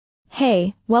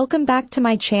Hey, welcome back to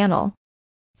my channel.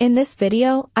 In this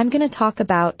video, I'm gonna talk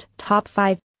about top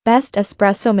 5 best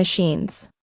espresso machines.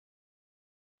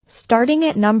 Starting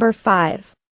at number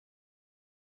 5.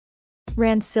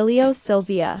 Rancilio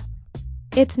Silvia.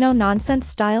 Its no-nonsense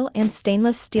style and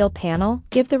stainless steel panel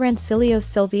give the Rancilio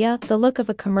Silvia the look of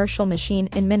a commercial machine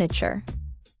in miniature.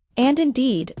 And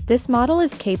indeed, this model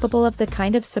is capable of the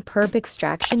kind of superb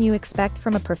extraction you expect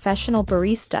from a professional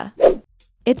barista.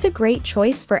 It's a great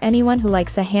choice for anyone who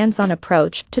likes a hands-on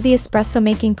approach to the espresso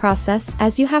making process,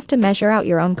 as you have to measure out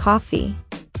your own coffee.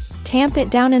 Tamp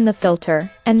it down in the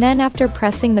filter, and then after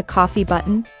pressing the coffee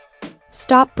button,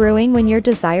 stop brewing when your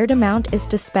desired amount is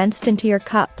dispensed into your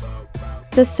cup.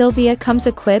 The Silvia comes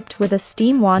equipped with a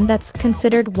steam wand that's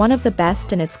considered one of the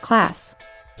best in its class,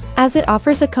 as it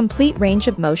offers a complete range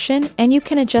of motion and you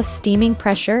can adjust steaming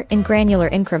pressure in granular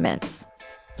increments.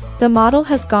 The model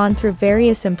has gone through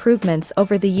various improvements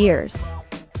over the years.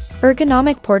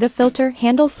 Ergonomic portafilter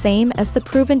handles same as the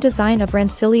proven design of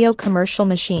Rancilio commercial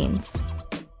machines.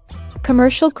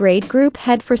 Commercial grade group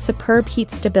head for superb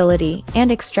heat stability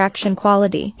and extraction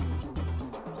quality.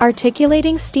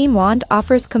 Articulating steam wand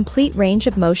offers complete range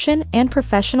of motion, and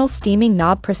professional steaming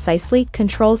knob precisely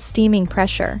controls steaming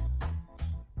pressure.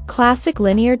 Classic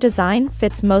linear design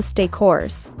fits most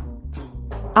decors.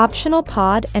 Optional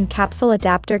pod and capsule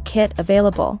adapter kit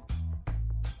available.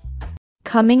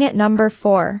 Coming at number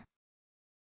 4.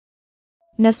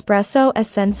 Nespresso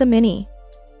Essenza Mini.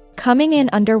 Coming in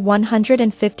under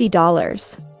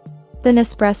 $150. The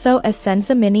Nespresso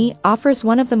Essenza Mini offers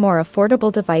one of the more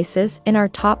affordable devices in our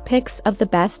top picks of the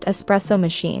best espresso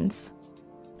machines.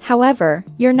 However,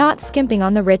 you're not skimping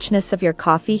on the richness of your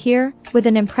coffee here, with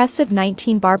an impressive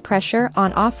 19 bar pressure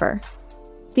on offer.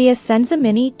 The Essenza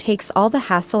Mini takes all the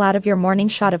hassle out of your morning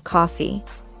shot of coffee,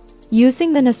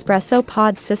 using the Nespresso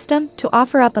pod system to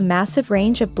offer up a massive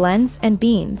range of blends and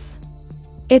beans.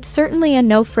 It's certainly a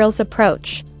no-frills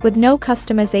approach, with no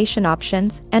customization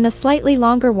options and a slightly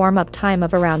longer warm-up time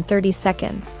of around 30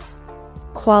 seconds.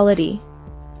 Quality.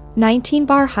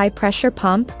 19-bar high-pressure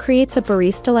pump creates a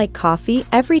barista-like coffee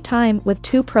every time, with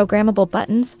 2 programmable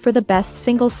buttons for the best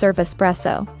single-serve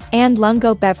espresso and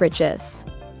lungo beverages.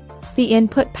 The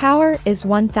input power is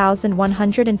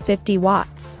 1,150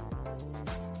 watts.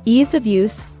 Ease of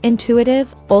use,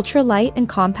 intuitive, ultra-light and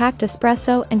compact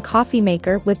espresso and coffee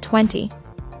maker with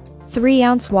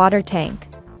 23-ounce water tank.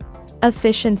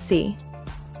 Efficiency.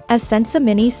 Essenza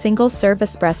Mini single-serve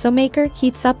espresso maker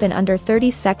heats up in under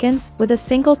 30 seconds with a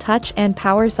single touch and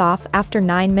powers off after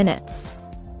 9 minutes.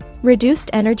 Reduced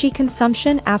energy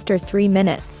consumption after 3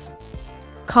 minutes.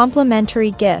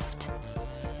 Complimentary gift.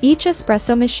 Each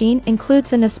espresso machine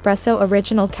includes an Espresso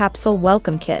Original Capsule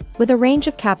Welcome Kit with a range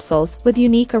of capsules with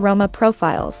unique aroma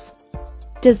profiles.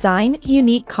 Design.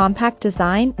 Unique compact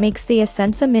design makes the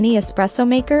Essenza Mini espresso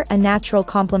maker a natural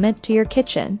complement to your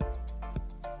kitchen.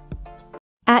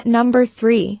 At number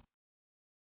 3.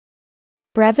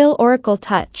 Breville Oracle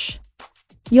Touch.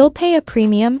 You'll pay a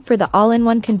premium for the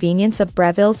all-in-one convenience of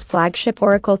Breville's flagship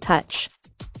Oracle Touch,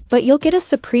 but you'll get a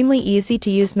supremely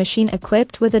easy-to-use machine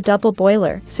equipped with a double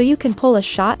boiler so you can pull a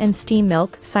shot and steam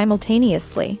milk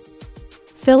simultaneously.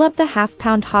 Fill up the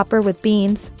half-pound hopper with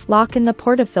beans, lock in the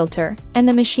portafilter, and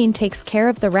the machine takes care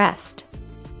of the rest,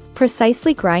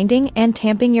 precisely grinding and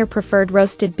tamping your preferred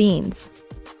roasted beans,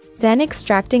 then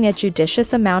extracting a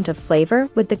judicious amount of flavor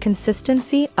with the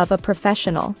consistency of a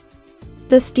professional.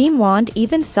 The steam wand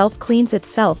even self-cleans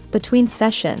itself between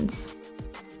sessions.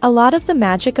 A lot of the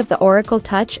magic of the Oracle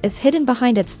Touch is hidden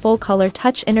behind its full-color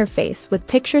touch interface with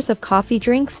pictures of coffee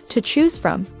drinks to choose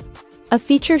from. A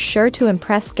feature sure to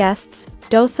impress guests.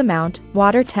 Dose amount,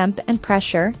 water temp and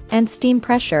pressure, and steam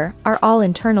pressure are all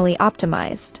internally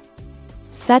optimized.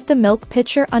 Set the milk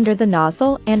pitcher under the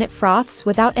nozzle and it froths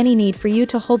without any need for you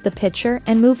to hold the pitcher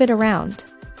and move it around.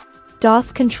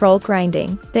 DOS control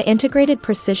grinding. The integrated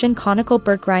precision conical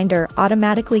burr grinder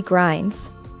automatically grinds,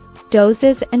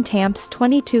 doses and tamps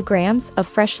 22 grams of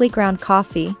freshly ground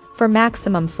coffee for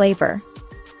maximum flavor.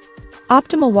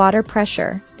 Optimal water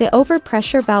pressure. The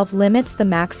overpressure valve limits the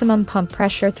maximum pump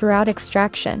pressure throughout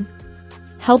extraction,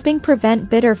 helping prevent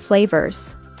bitter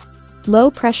flavors. Low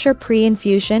pressure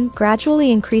pre-infusion gradually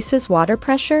increases water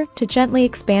pressure to gently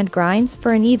expand grinds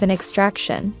for an even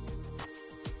extraction.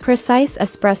 Precise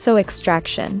espresso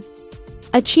extraction.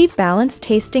 Achieve balanced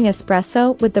tasting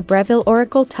espresso with the Breville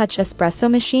Oracle Touch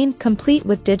espresso machine, complete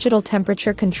with digital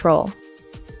temperature control.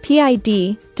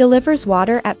 PID delivers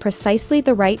water at precisely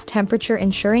the right temperature,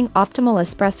 ensuring optimal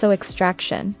espresso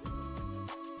extraction.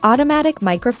 Automatic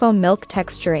microfoam milk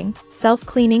texturing,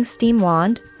 self-cleaning steam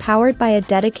wand, powered by a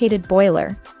dedicated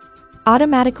boiler.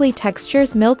 Automatically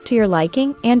textures milk to your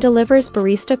liking and delivers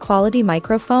barista-quality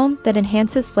microfoam that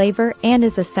enhances flavor and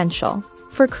is essential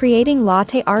for creating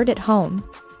latte art at home.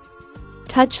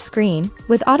 Touch screen,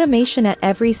 with automation at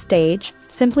every stage,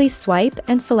 simply swipe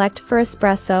and select for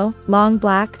espresso, long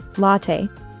black, latte,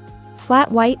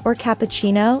 flat white or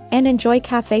cappuccino, and enjoy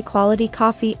cafe-quality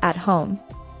coffee at home.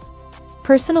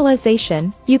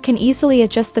 Personalization, you can easily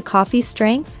adjust the coffee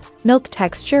strength, milk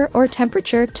texture or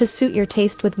temperature to suit your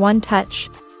taste with one touch.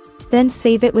 Then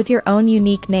save it with your own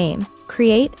unique name.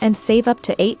 Create and save up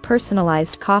to 8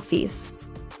 personalized coffees.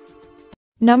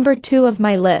 Number 2 of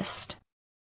my list.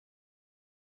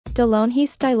 DeLonghi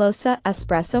Stilosa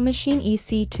Espresso Machine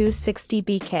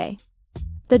EC260BK.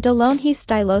 The DeLonghi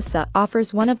Stilosa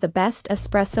offers one of the best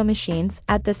espresso machines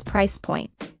at this price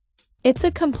point. It's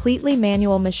a completely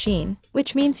manual machine,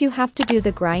 which means you have to do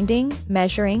the grinding,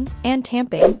 measuring, and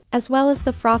tamping, as well as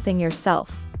the frothing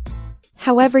yourself.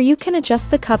 However, you can adjust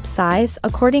the cup size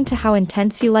according to how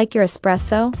intense you like your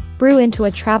espresso, brew into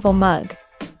a travel mug,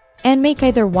 and make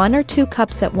either 1 or 2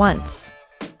 cups at once.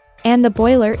 And the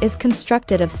boiler is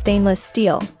constructed of stainless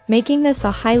steel, making this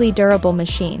a highly durable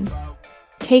machine.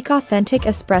 Take authentic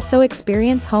espresso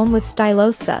experience home with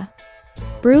Stilosa.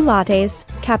 Brew lattes,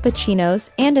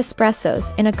 cappuccinos, and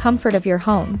espressos in a comfort of your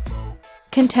home.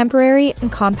 Contemporary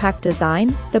and compact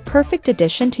design, the perfect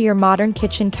addition to your modern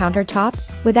kitchen countertop,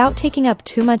 without taking up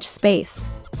too much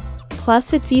space.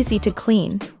 Plus it's easy to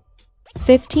clean.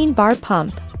 15-bar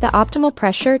pump, the optimal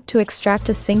pressure to extract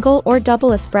a single or double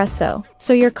espresso,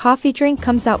 so your coffee drink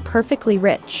comes out perfectly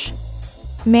rich.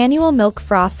 Manual milk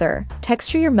frother,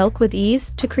 texture your milk with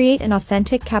ease to create an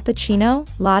authentic cappuccino,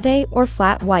 latte, or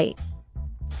flat white.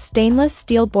 Stainless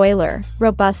steel boiler,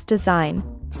 robust design.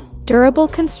 Durable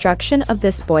construction of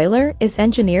this boiler is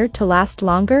engineered to last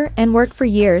longer and work for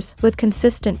years with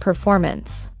consistent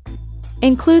performance.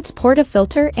 Includes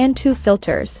portafilter and 2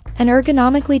 filters. An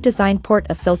ergonomically designed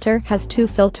portafilter has 2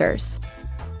 filters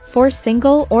for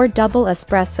single or double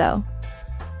espresso.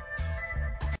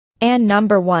 And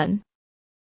number 1.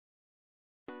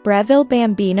 Breville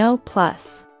Bambino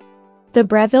Plus. The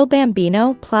Breville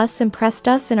Bambino Plus impressed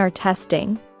us in our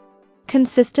testing,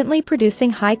 consistently producing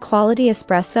high-quality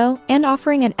espresso and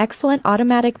offering an excellent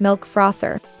automatic milk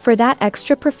frother for that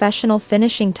extra professional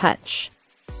finishing touch.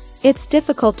 It's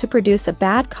difficult to produce a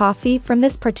bad coffee from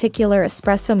this particular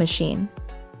espresso machine.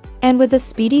 And with a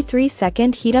speedy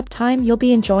 3-second heat-up time, you'll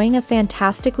be enjoying a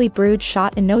fantastically brewed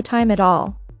shot in no time at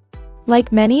all.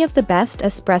 Like many of the best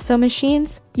espresso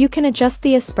machines, you can adjust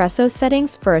the espresso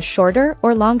settings for a shorter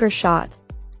or longer shot.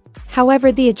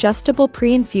 However, the adjustable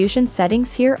pre-infusion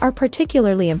settings here are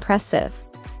particularly impressive.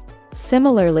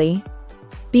 Similarly,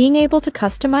 being able to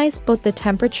customize both the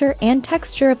temperature and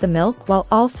texture of the milk while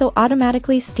also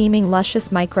automatically steaming luscious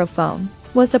microfoam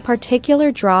was a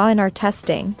particular draw in our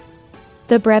testing.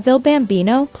 The Breville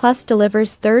Bambino Plus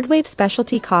delivers third-wave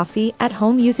specialty coffee at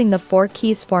home using the 4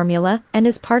 keys formula and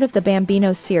is part of the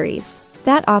Bambino series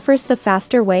that offers the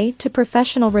faster way to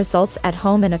professional results at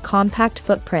home in a compact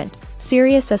footprint.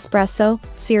 Serious espresso,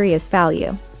 serious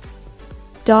value.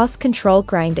 DOS control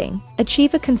grinding.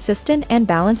 Achieve a consistent and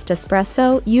balanced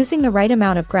espresso using the right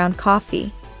amount of ground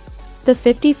coffee. The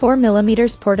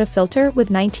 54mm portafilter with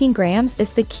 19 grams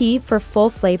is the key for full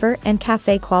flavor and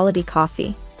cafe quality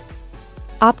coffee.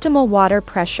 Optimal water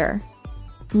pressure.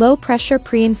 Low pressure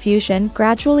pre-infusion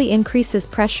gradually increases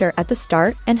pressure at the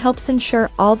start and helps ensure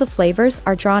all the flavors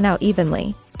are drawn out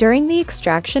evenly during the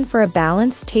extraction for a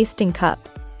balanced tasting cup.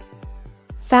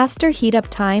 Faster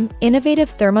heat-up time.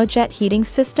 Innovative thermojet heating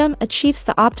system achieves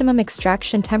the optimum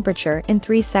extraction temperature in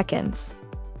 3 seconds.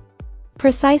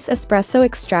 Precise espresso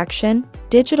extraction.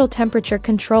 Digital temperature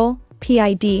control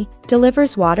 (PID)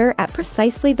 delivers water at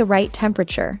precisely the right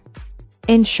temperature,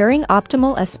 ensuring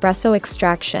optimal espresso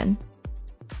extraction.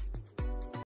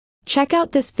 Check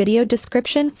out this video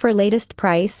description for latest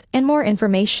price and more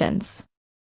informations.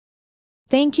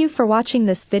 Thank you for watching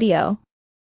this video.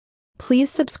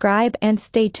 Please subscribe and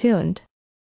stay tuned.